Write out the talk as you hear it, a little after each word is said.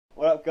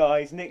Well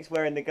guys, Nick's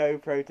wearing the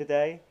GoPro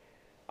today.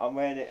 I'm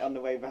wearing it on the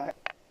way back.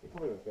 You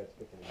probably won't be able to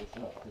pick any of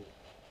this up.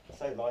 It's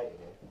so light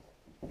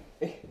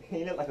in here.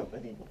 You look like a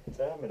bloody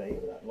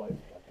Terminator with that light.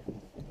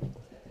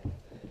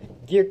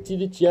 Get to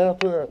the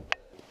chopper.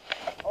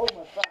 Oh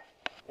my back.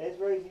 There's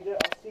Rosie, look,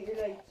 I'll see you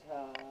later.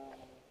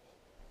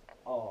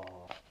 Oh.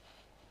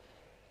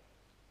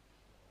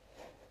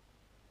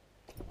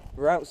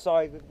 We're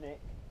outside with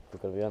Nick. We're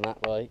going to be on that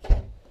bike.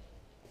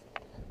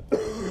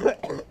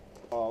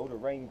 Oh, all the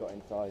rain got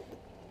inside.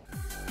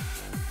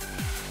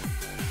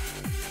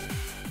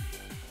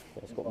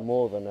 It's got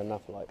more than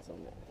enough lights on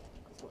it.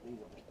 It's got these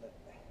on it, look.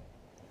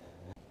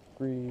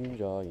 Green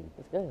giant.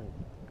 Let's go.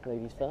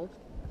 Ladies first.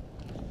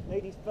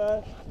 Ladies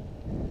first.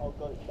 Oh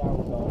god, it's down,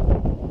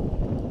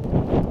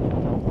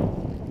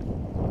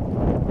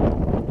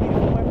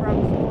 beautiful weather out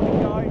this morning,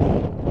 guys.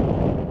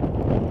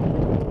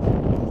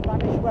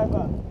 Spanish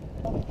weather.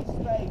 Off to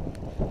Spain.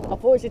 I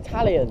thought it was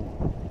Italian.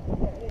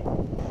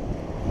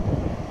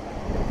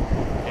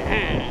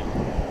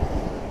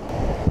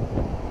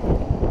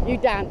 You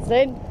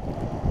dancing?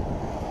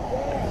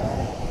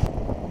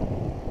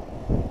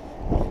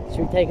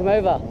 Should we take him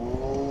over?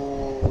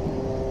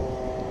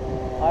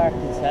 I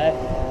reckon so.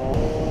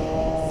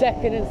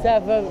 2nd and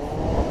 7th.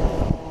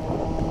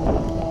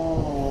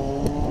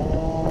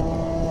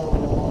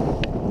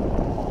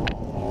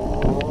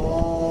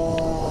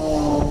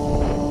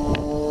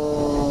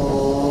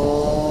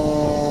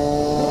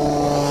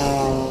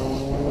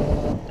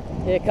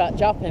 He'll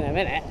catch up in a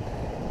minute.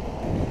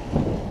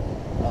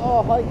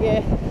 Oh, high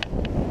gear.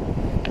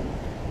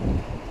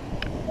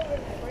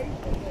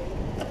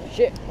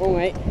 Shit, wrong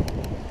mate.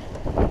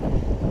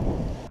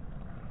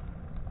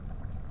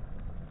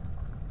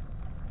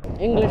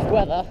 English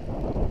weather.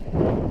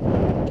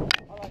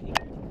 I like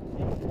English.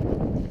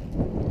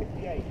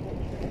 58.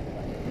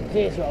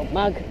 Cheers, you old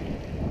mug. Who's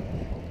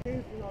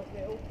the nice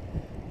little?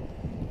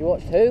 You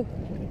watched who?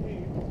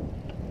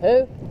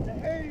 Who? The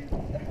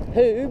Who?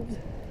 Hoobs?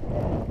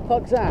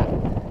 Fuck's that?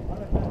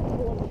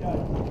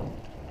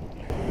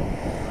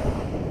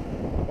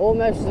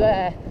 Almost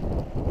there.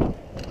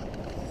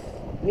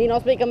 Me no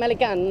speak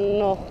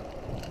americano.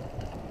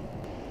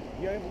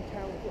 Yeoman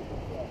Town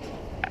Football Club.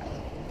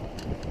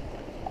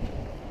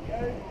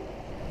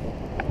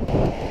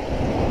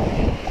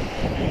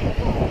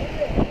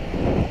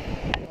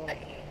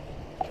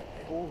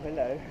 Oh,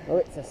 hello. Oh,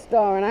 it's a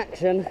star in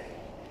action.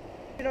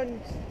 Go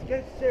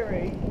to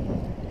Siri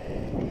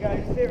and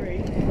go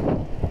Siri.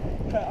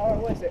 Oh,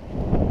 what is it?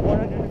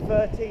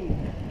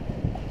 113.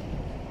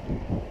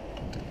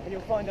 And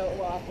you'll find out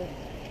what happened.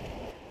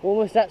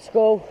 Almost at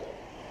school.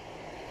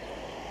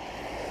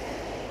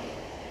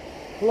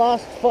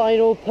 Last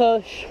final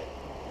push.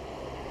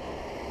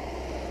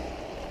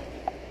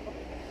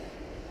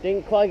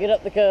 Didn't quite get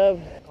up the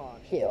curb.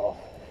 Yeah.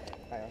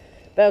 Hang on.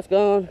 Bell's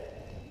gone.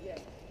 Yeah.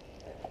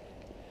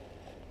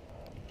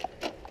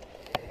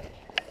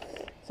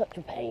 Such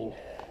a pain.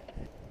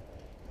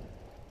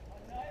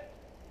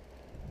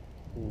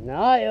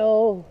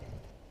 Niall.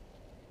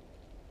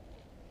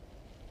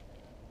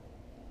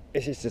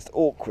 This is just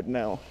awkward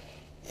now.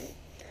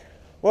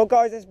 Well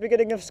guys, it's the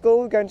beginning of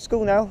school. We're going to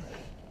school now.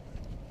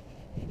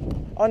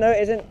 Oh no,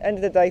 it isn't. End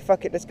of the day,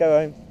 fuck it, let's go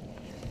home.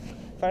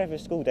 Funny if a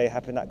school day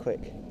happened that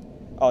quick.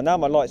 Oh, now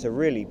my lights are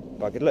really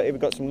buggered. Look, we've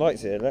got some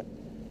lights here, look.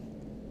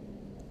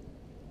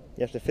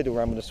 You have to fiddle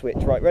around with the switch.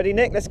 Right, ready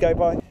Nick? Let's go,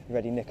 bye.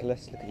 Ready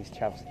Nicholas? Look at these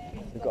chavs.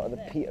 We've got the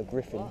Peter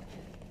Griffin.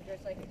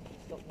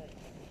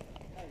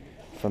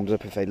 Thumbs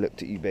up if they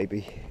looked at you,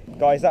 baby.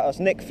 Guys, that was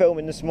Nick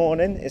filming this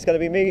morning. It's going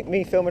to be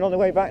me filming on the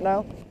way back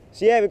now.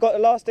 So yeah, we've got the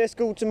last day of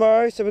school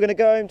tomorrow, so we're going to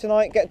go home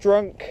tonight, get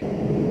drunk.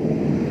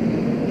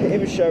 Get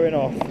him showing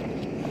off.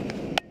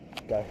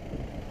 Go.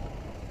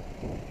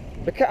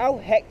 Look at how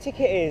hectic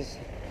it is.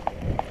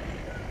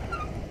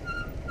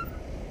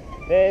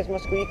 There's my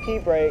squeaky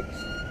brakes.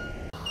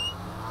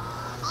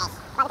 Right,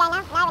 we're going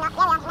now? No, we're not.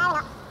 Yeah, we are. No, we're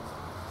not.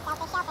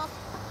 Selfish, selfish.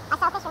 I'm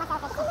selfish, you're not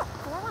selfish.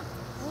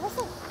 You will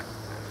see.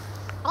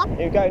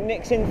 Here we go,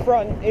 Nick's in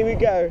front. Here we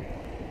go.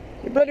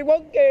 You bloody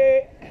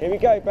wonky. Here we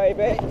go,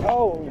 baby.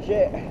 Oh,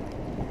 shit.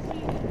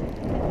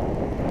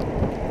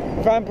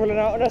 Van pulling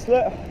out on us,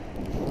 look.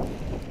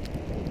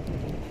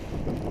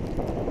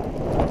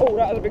 Oh,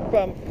 that was a big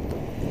bump.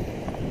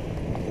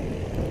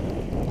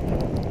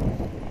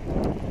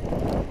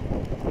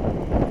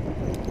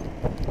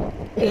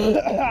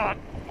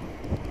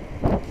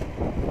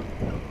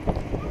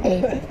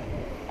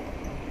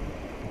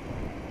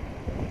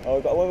 Oh,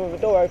 we've got one with the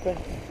door open.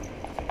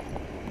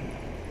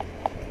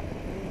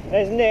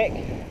 There's Nick.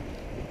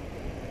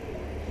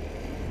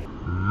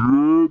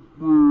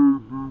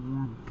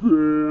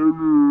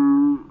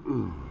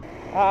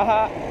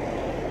 Haha.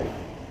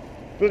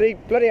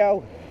 Bloody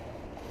hell.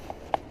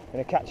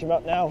 Gonna catch him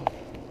up now.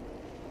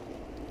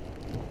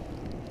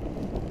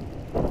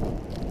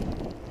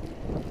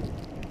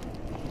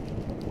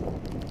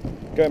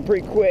 Going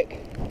pretty quick.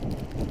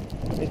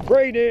 It's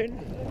raining.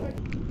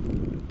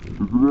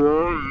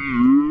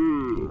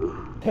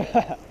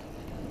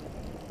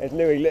 There's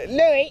Louis.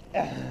 Louis!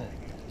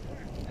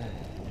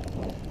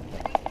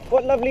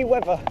 What lovely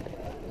weather.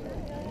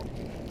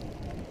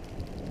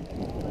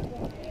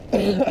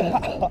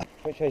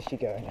 Which way is she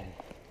going?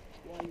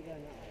 Why are you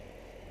going that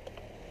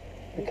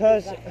way?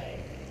 Because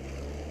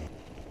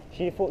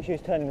she thought she was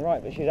turning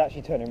right, but she was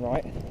actually turning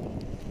right.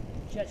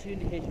 She actually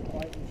indicated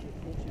right and she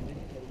thought she was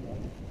indicating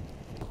right.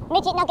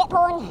 Midget nugget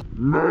porn.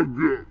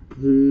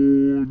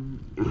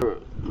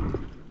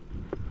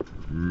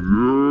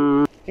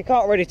 You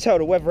can't really tell,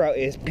 the weather out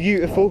here is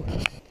beautiful.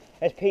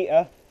 There's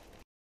Peter.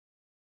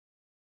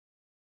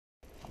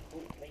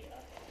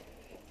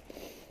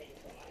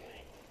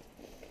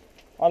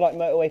 I like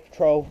motorway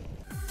patrol.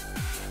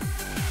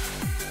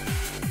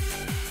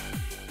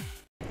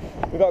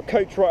 We've got a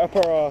coach right up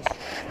our arse.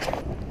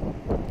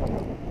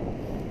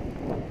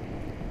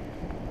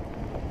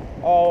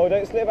 Oh,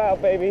 don't slip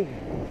out, baby.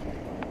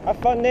 Have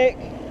fun, Nick.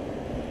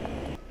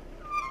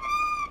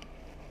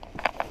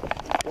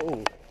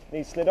 Ooh,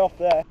 he slid off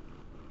there.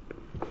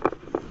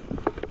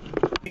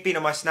 You've been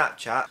on my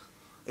Snapchat.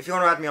 If you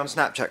want to add me on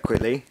Snapchat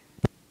quickly,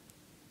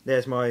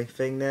 there's my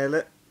thing there,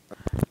 look.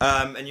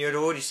 And you had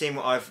already seen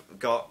what I've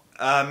got.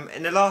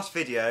 In the last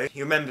video,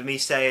 you remember me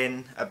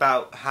saying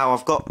about how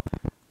I've got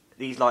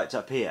these lights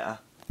up here.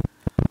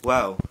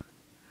 Well,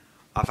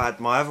 I've had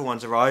my other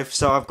ones arrive,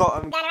 so I've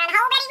got them. Going around the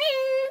whole bloody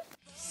room.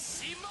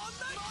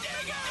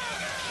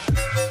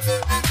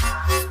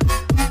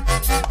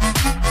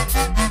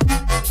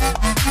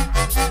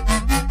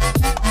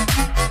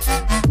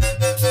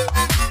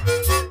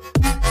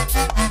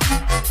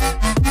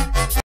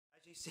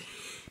 As you see,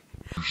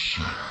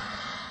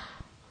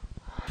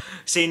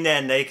 seen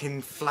then, they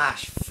can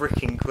flash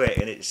freaking quick,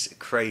 and it's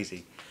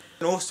crazy.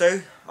 And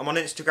also, I'm on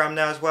Instagram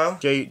now as well.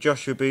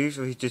 Joshua Booth,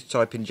 or you just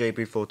type in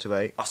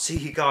JBooth428. I'll see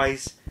you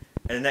guys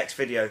in the next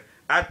video.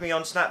 Add me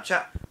on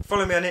Snapchat,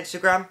 follow me on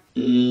Instagram.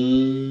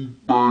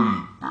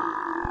 Bye.